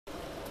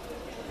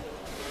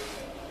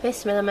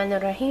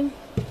Bismillahirrahmanirrahim.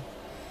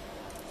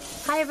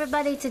 Hi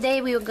everybody, today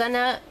we are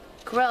gonna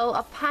grow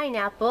a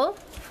pineapple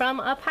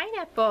from a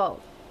pineapple.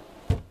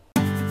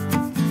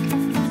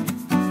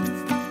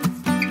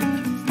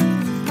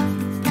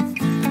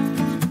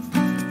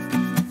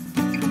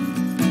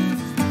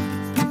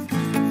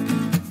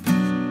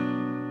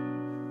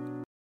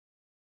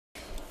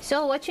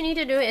 So what you need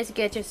to do is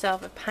get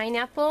yourself a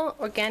pineapple.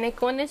 Organic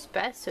one is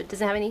best, so it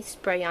doesn't have any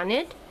spray on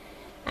it.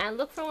 And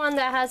look for one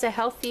that has a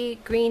healthy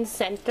green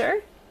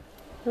center,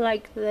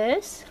 like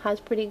this. Has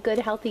pretty good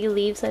healthy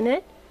leaves in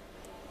it.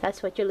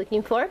 That's what you're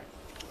looking for.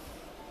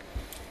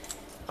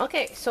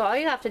 Okay, so all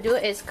you have to do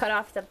is cut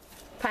off the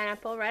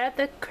pineapple right at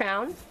the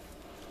crown.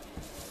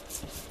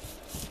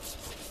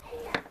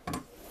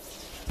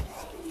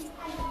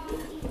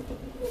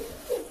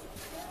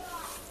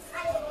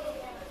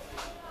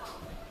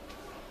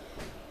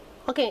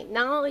 Okay,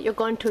 now you're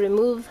going to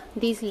remove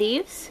these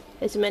leaves,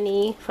 as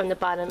many from the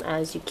bottom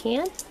as you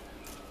can.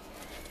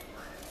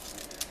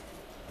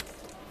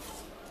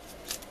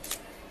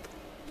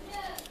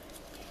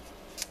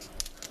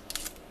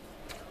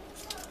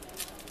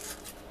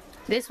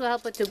 This will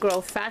help it to grow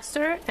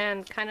faster,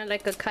 and kind of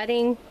like a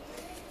cutting,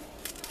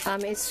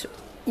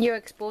 you're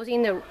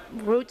exposing the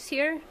roots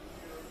here.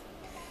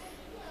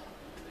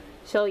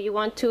 So you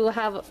want to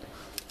have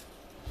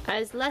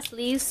as less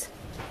leaves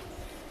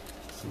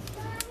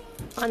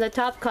on the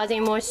top,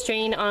 causing more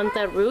strain on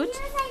the root.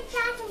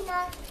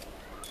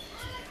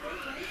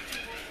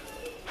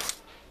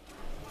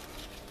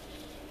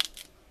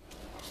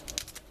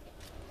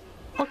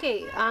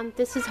 Okay,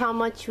 this is how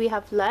much we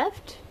have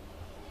left.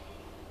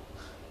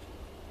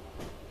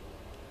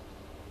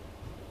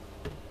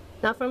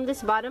 Now from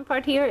this bottom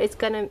part here, it's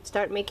gonna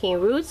start making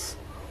roots.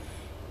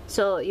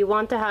 So you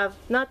want to have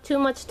not too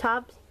much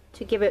top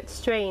to give it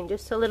strain,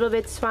 just a little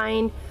bit's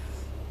fine.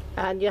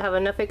 And you have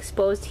enough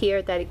exposed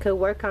here that it could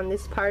work on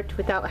this part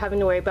without having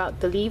to worry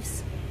about the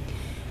leaves.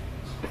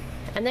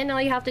 And then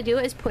all you have to do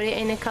is put it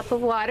in a cup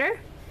of water.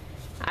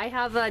 I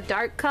have a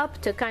dark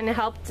cup to kind of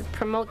help to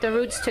promote the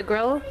roots to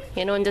grow.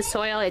 You know, in the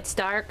soil it's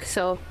dark,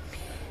 so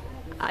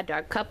a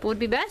dark cup would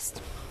be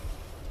best.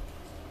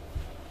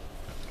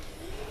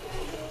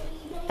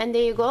 And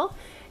there you go.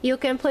 You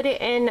can put it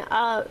in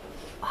a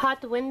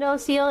hot window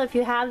seal if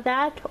you have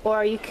that,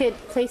 or you could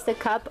place the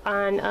cup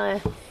on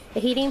a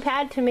heating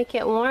pad to make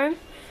it warm.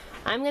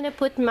 I'm gonna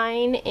put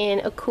mine in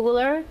a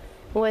cooler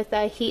with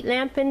a heat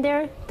lamp in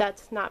there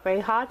that's not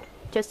very hot,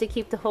 just to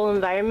keep the whole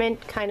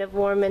environment kind of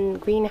warm and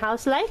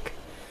greenhouse like.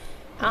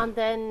 And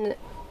then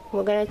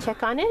we're gonna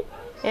check on it,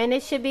 and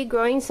it should be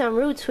growing some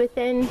roots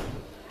within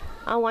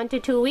 1 to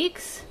 2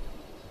 weeks,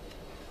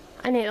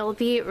 and it'll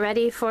be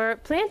ready for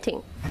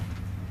planting.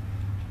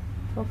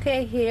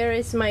 Okay, here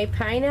is my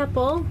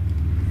pineapple.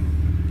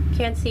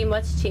 Can't see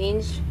much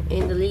change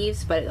in the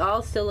leaves, but it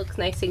all still looks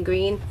nice and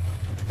green.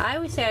 I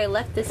would say I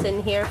left this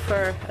in here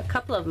for a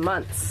couple of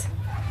months,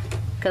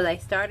 because I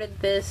started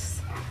this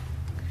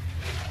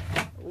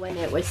when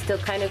it was still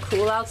kind of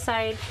cool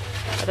outside.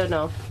 I don't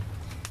know.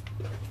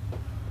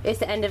 It's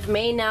the end of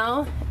May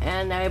now,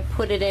 and I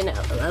put it in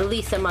at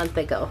least a month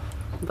ago.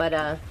 But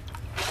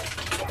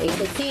you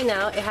can see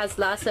now it has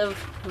lots of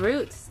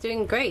roots. It's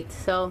doing great.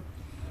 So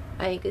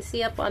you can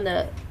see up on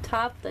the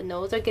top, the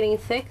nodes are getting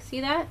thick.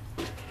 See that?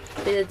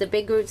 There's the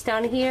big roots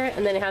down here,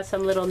 and then it has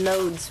some little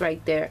nodes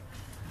right there.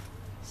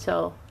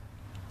 So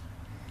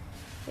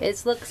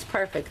it looks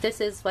perfect.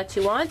 This is what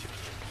you want.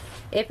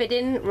 If it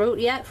didn't root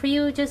yet for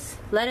you, just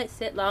let it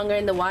sit longer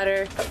in the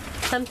water.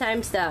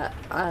 Sometimes the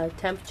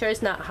temperature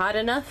is not hot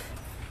enough,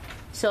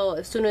 so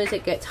as soon as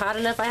it gets hot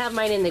enough, I have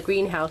mine in the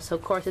greenhouse, so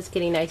of course it's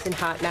getting nice and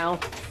hot now.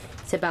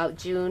 It's about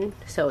June,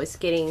 so it's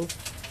getting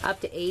up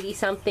to 80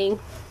 something.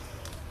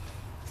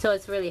 So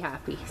it's really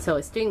happy. So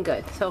it's doing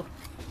good. So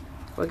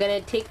we're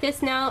gonna take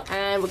this now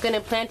and we're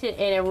gonna plant it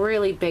in a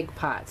really big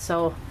pot.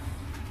 So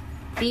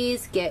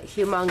these get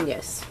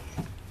humongous.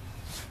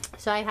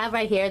 So I have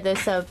right here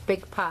this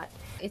big pot.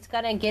 It's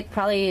gonna get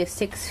probably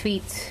 6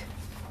 feet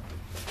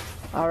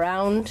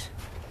around.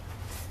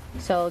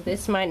 So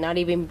this might not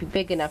even be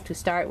big enough to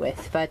start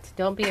with, but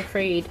don't be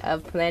afraid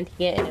of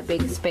planting it in a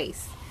big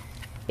space.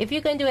 If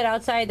you can do it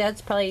outside,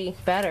 that's probably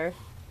better.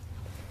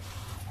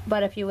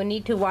 But if you would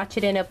need to watch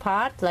it in a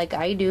pot like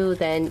I do,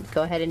 then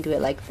go ahead and do it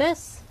like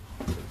this.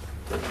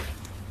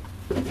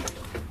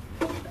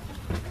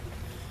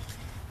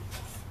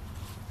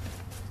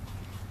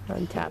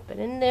 And tap it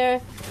in there.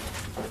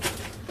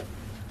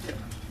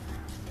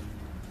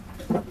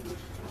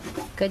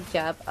 Good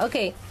job.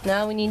 Okay,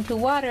 now we need to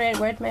water it.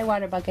 Where's my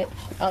water bucket?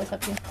 Oh, it's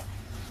up here.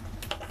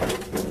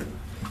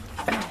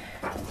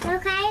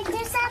 Okay, I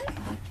do some?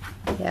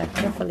 Yeah,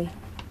 carefully.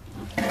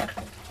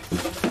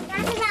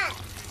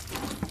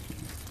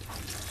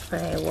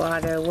 I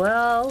water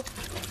well.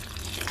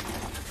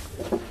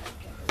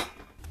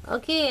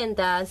 Okay, and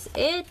that's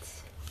it.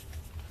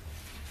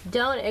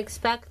 Don't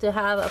expect to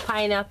have a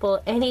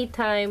pineapple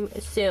anytime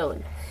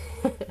soon.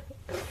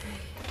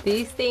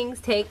 These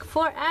things take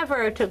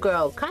forever to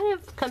grow. Kind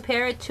of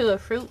compare it to a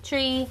fruit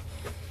tree.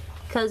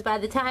 because by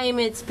the time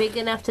it's big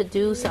enough to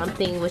do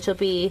something, which will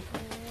be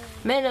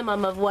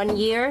minimum of 1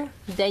 year,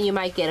 then you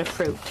might get a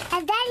fruit.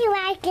 And then you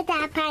might get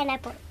that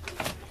pineapple.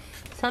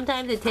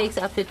 Sometimes it takes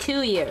up to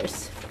 2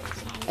 years.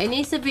 It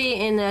needs to be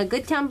in a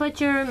good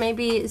temperature,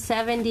 maybe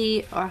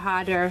 70 or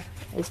hotter,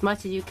 as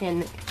much as you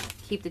can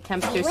keep the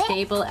temperature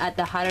stable at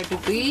the hotter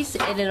degrees,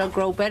 and it'll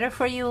grow better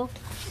for you.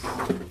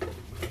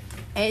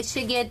 It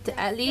should get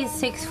at least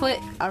 6 foot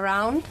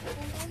around,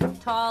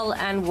 tall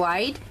and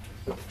wide,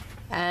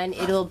 and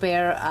it'll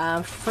bear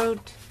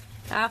fruit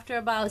after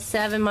about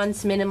 7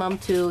 months minimum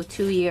to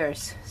 2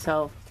 years.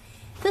 So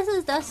this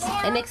is just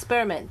an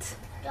experiment,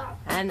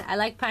 and I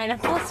like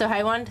pineapple, so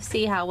I wanted to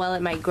see how well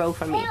it might grow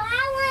for me. I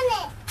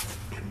want it.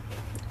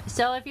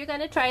 So if you're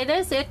gonna try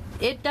this,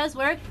 it does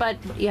work, but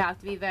you have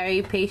to be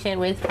very patient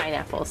with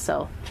pineapples.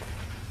 So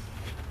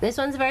this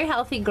one's very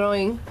healthy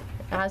growing.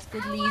 It has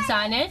good leaves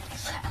on it.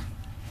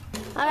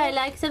 Alright,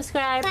 like,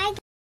 subscribe. Bye.